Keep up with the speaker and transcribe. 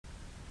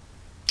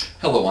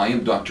Hello, I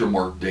am Dr.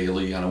 Mark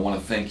Dailey, and I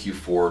want to thank you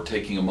for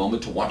taking a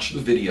moment to watch the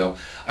video.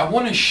 I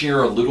want to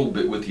share a little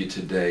bit with you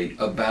today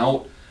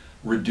about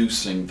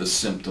reducing the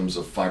symptoms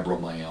of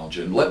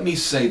fibromyalgia. And let me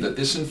say that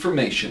this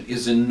information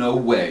is in no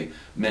way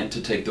meant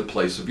to take the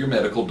place of your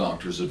medical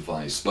doctor's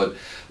advice, but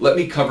let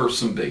me cover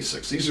some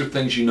basics. These are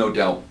things you no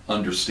doubt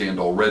understand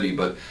already,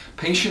 but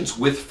patients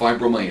with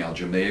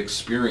fibromyalgia may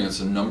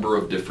experience a number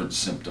of different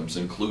symptoms,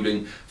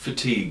 including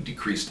fatigue,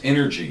 decreased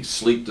energy,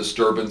 sleep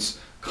disturbance,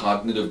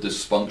 cognitive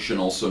dysfunction,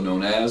 also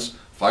known as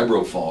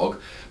fibrofog,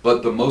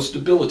 but the most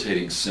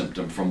debilitating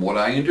symptom, from what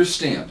I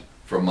understand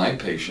from my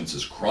patients,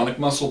 is chronic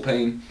muscle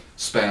pain,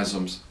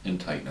 spasms, and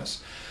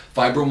tightness.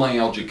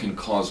 Fibromyalgia can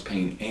cause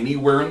pain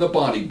anywhere in the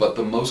body, but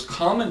the most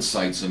common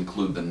sites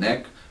include the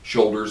neck,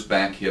 shoulders,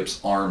 back, hips,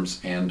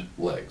 arms, and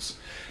legs.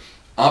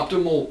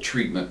 Optimal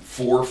treatment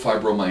for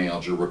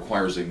fibromyalgia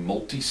requires a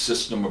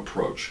multi-system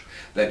approach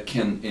that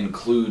can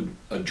include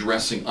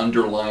addressing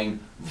underlying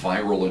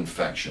viral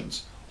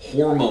infections,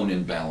 hormone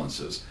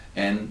imbalances,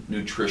 and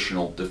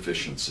nutritional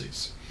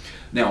deficiencies.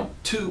 Now,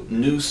 two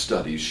new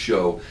studies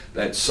show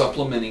that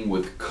supplementing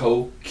with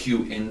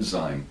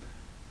CoQ10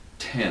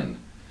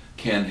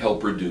 can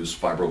help reduce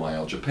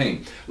fibromyalgia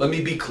pain. Let me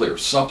be clear,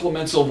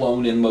 supplements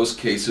alone in most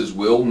cases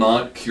will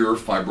not cure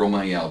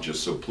fibromyalgia,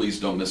 so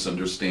please don't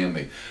misunderstand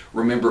me.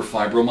 Remember,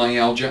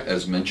 fibromyalgia,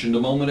 as mentioned a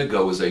moment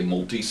ago, is a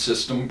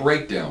multi-system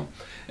breakdown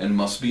and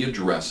must be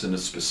addressed in a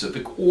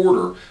specific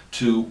order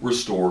to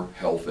restore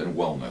health and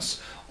wellness.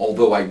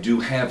 Although I do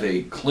have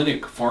a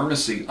clinic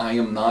pharmacy, I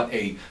am not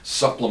a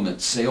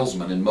supplement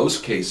salesman. In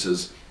most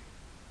cases,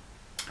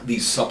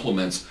 these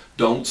supplements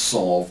don't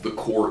solve the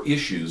core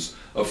issues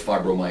of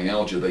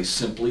fibromyalgia. They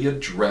simply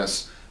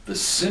address the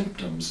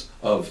symptoms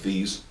of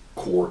these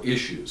core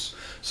issues.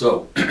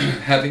 So,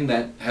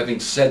 having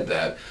said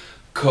that,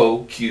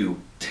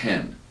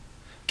 CoQ10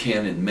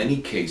 can in many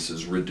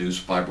cases reduce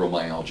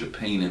fibromyalgia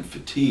pain and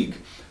fatigue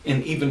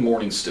and even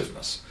morning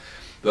stiffness.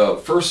 The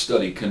first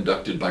study,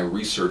 conducted by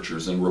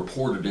researchers and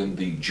reported in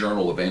the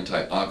Journal of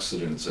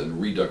Antioxidants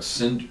and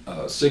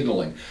Redox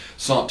Signaling,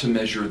 sought to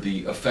measure the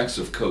effects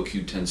of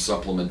CoQ10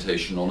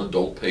 supplementation on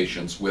adult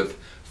patients with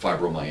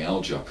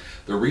fibromyalgia.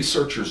 The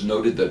researchers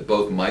noted that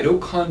both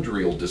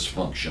mitochondrial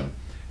dysfunction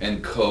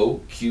and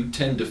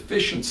CoQ10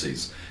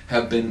 deficiencies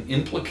have been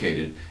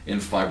implicated in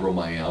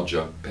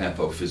fibromyalgia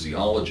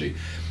pathophysiology.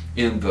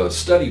 In the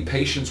study,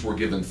 patients were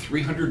given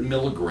 300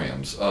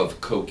 milligrams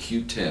of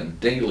CoQ10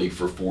 daily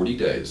for 40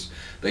 days.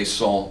 They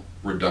saw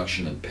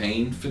reduction in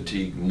pain,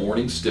 fatigue,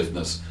 morning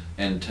stiffness,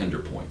 and tender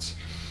points.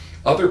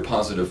 Other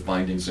positive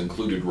findings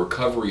included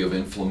recovery of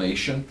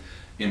inflammation,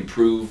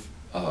 improved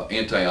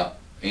antioxidant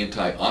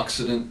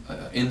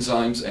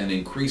enzymes, and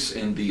increase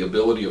in the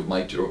ability of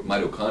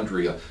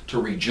mitochondria to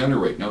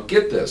regenerate. Now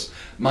get this,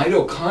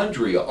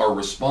 mitochondria are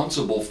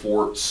responsible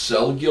for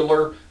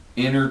cellular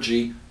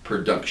energy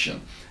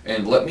production.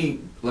 And let me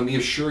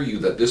assure you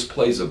that this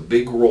plays a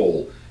big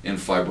role in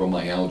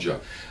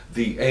fibromyalgia.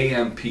 The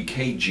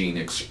AMPK gene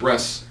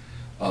express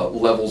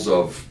levels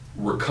of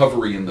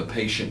recovery in the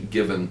patient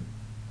given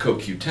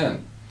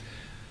CoQ10.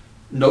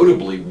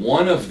 Notably,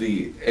 one of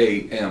the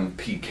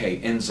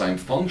AMPK enzyme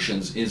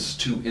functions is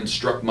to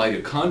instruct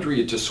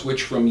mitochondria to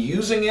switch from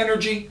using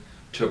energy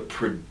to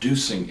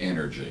producing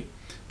energy.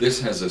 This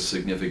has a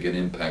significant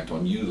impact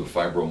on you, the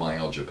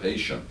fibromyalgia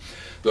patient.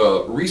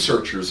 The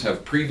researchers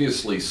have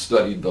previously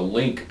studied the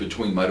link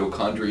between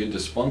mitochondria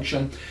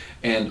dysfunction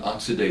and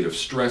oxidative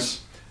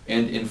stress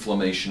and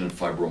inflammation in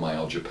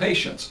fibromyalgia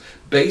patients.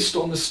 Based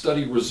on the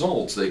study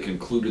results, they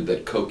concluded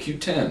that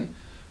CoQ10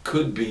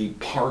 could be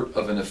part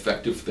of an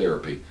effective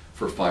therapy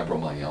for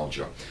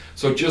fibromyalgia.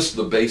 So just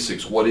the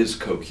basics, what is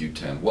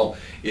CoQ10? Well,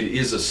 it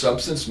is a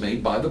substance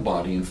made by the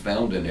body and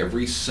found in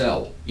every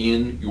cell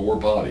in your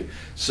body.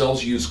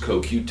 Cells use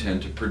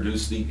CoQ10 to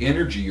produce the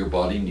energy your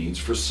body needs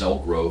for cell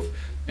growth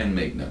and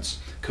maintenance.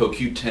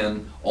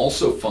 CoQ10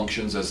 also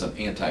functions as an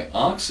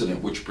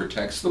antioxidant, which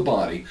protects the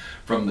body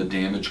from the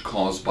damage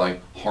caused by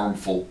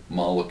harmful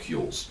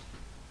molecules.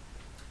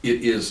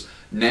 It is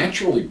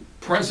naturally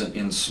present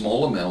in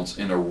small amounts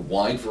in a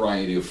wide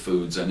variety of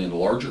foods and in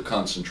larger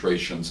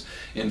concentrations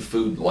in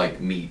food like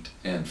meat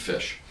and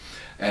fish,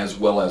 as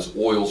well as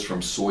oils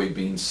from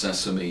soybeans,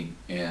 sesame,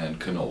 and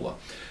canola.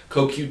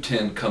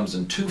 CoQ10 comes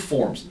in two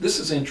forms. This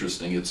is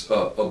interesting. It's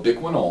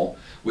ubiquinol,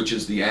 which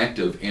is the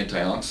active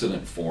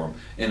antioxidant form,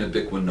 and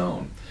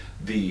ubiquinone,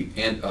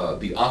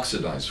 the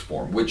oxidized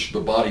form, which the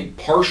body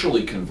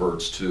partially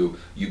converts to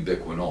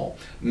ubiquinol.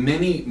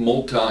 Many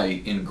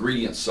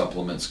multi-ingredient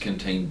supplements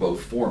contain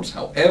both forms.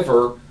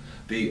 However,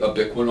 the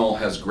ubiquinol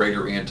has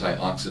greater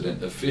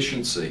antioxidant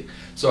efficiency,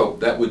 so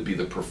that would be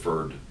the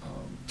preferred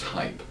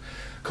type.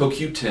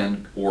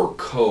 CoQ10, or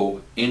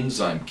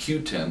coenzyme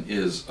Q10,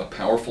 is a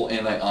powerful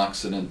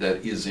antioxidant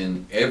that is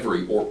in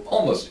every or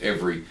almost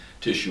every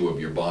tissue of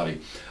your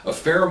body. A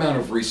fair amount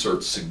of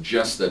research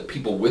suggests that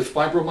people with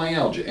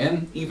fibromyalgia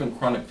and even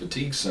chronic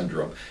fatigue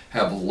syndrome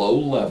have low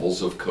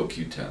levels of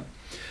CoQ10.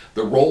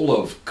 The role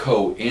of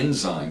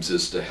coenzymes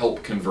is to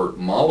help convert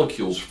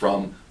molecules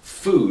from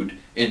food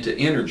into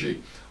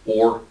energy,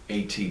 or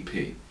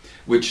ATP,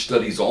 which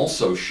studies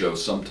also show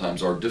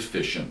sometimes are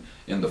deficient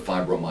in the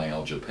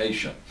fibromyalgia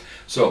patient.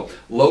 So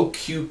low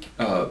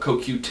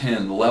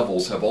CoQ10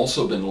 levels have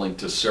also been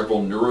linked to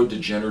several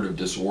neurodegenerative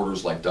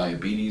disorders like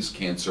diabetes,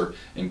 cancer,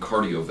 and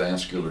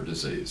cardiovascular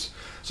disease.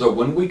 So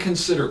when we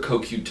consider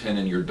CoQ10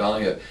 in your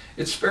diet,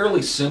 it's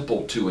fairly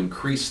simple to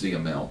increase the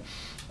amount.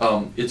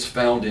 It's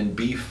found in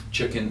beef,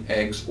 chicken,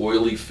 eggs,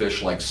 oily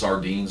fish like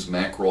sardines,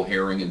 mackerel,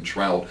 herring, and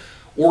trout,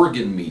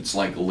 organ meats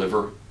like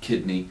liver,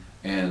 kidney,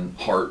 and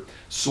heart,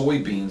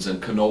 soybeans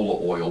and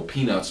canola oil,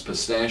 peanuts,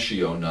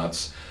 pistachio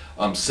nuts,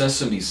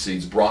 sesame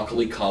seeds,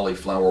 broccoli,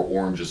 cauliflower,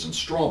 oranges, and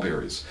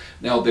strawberries.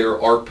 Now,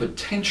 there are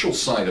potential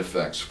side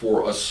effects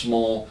for a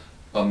small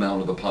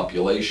amount of the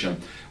population,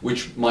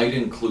 which might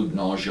include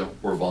nausea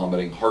or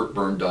vomiting,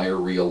 heartburn,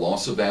 diarrhea,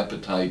 loss of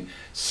appetite,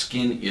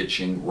 skin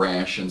itching,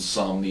 rash,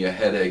 insomnia,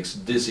 headaches,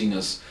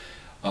 dizziness,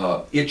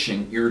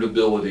 itching,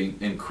 irritability,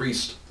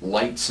 increased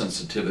light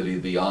sensitivity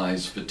of the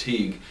eyes,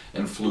 fatigue,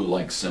 and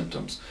flu-like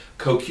symptoms.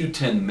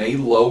 CoQ10 may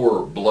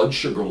lower blood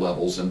sugar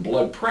levels and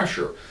blood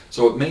pressure,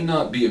 so it may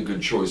not be a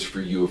good choice for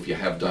you if you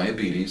have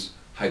diabetes,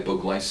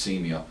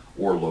 hypoglycemia,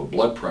 or low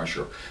blood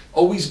pressure.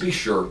 Always be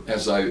sure,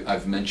 as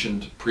I've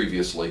mentioned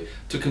previously,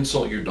 to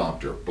consult your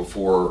doctor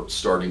before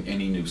starting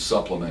any new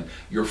supplement.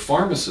 Your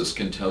pharmacist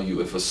can tell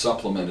you if a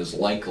supplement is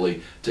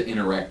likely to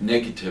interact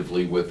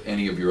negatively with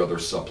any of your other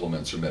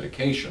supplements or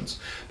medications.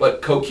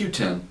 But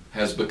CoQ10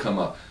 has become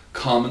a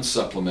common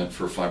supplement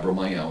for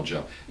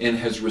fibromyalgia and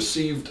has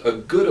received a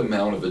good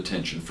amount of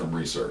attention from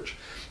research.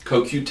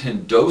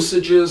 CoQ10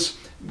 dosages,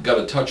 got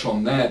to touch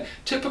on that,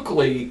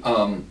 typically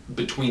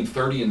between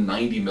 30 and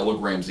 90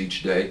 milligrams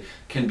each day,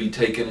 can be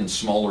taken in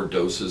smaller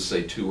doses,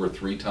 say 2 or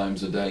 3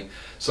 times a day.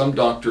 Some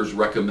doctors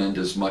recommend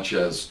as much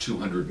as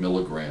 200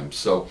 milligrams.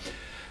 So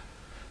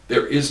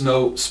there is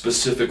no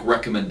specific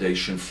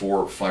recommendation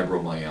for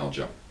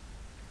fibromyalgia.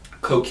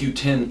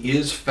 CoQ10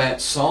 is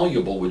fat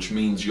soluble, which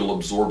means you'll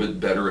absorb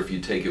it better if you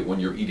take it when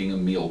you're eating a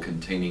meal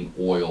containing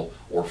oil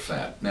or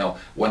fat. Now,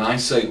 when I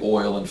say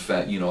oil and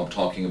fat, you know I'm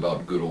talking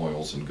about good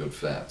oils and good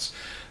fats.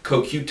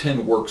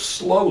 CoQ10 works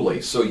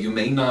slowly, so you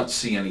may not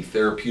see any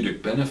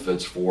therapeutic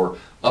benefits for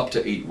up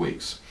to 8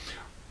 weeks.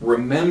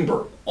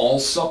 Remember, all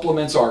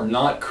supplements are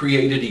not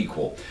created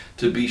equal.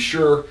 To be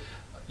sure,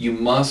 you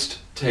must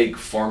take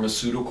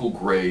pharmaceutical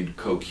grade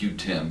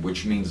CoQ10,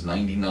 which means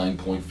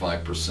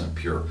 99.5%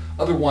 pure.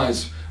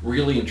 Otherwise,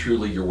 really and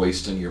truly, you're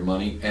wasting your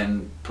money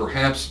and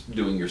perhaps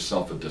doing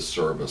yourself a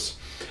disservice.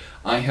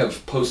 I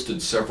have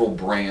posted several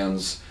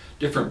brands,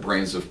 different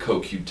brands of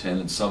CoQ10,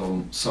 and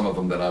some of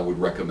them that I would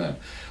recommend.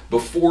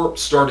 Before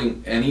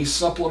starting any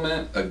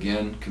supplement,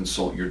 again,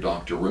 consult your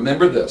doctor.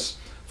 Remember this,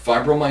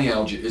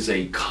 fibromyalgia is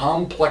a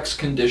complex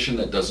condition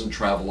that doesn't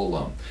travel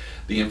alone.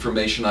 The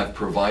information I've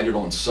provided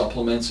on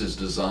supplements is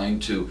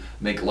designed to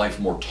make life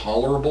more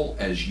tolerable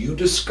as you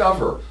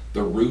discover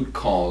the root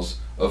cause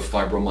of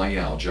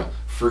fibromyalgia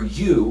for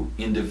you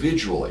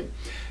individually.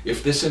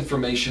 If this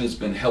information has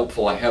been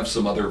helpful, I have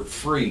some other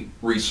free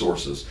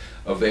resources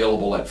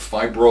available at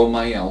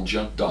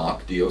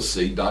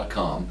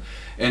fibromyalgia.com.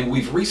 And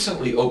we've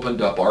recently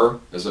opened up our,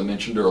 as I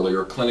mentioned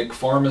earlier, clinic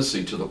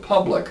pharmacy to the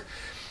public.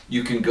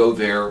 You can go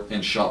there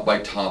and shop by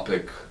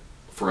topic.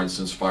 For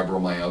instance,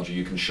 fibromyalgia,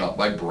 you can shop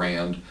by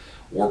brand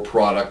or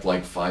product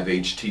like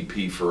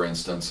 5-HTP, for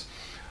instance.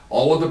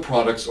 All of the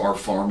products are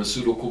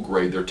pharmaceutical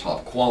grade, they're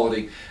top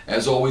quality.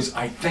 As always,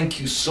 I thank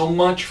you so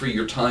much for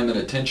your time and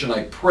attention.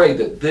 I pray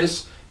that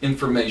this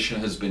information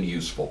has been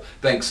useful.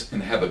 Thanks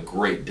and have a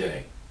great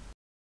day.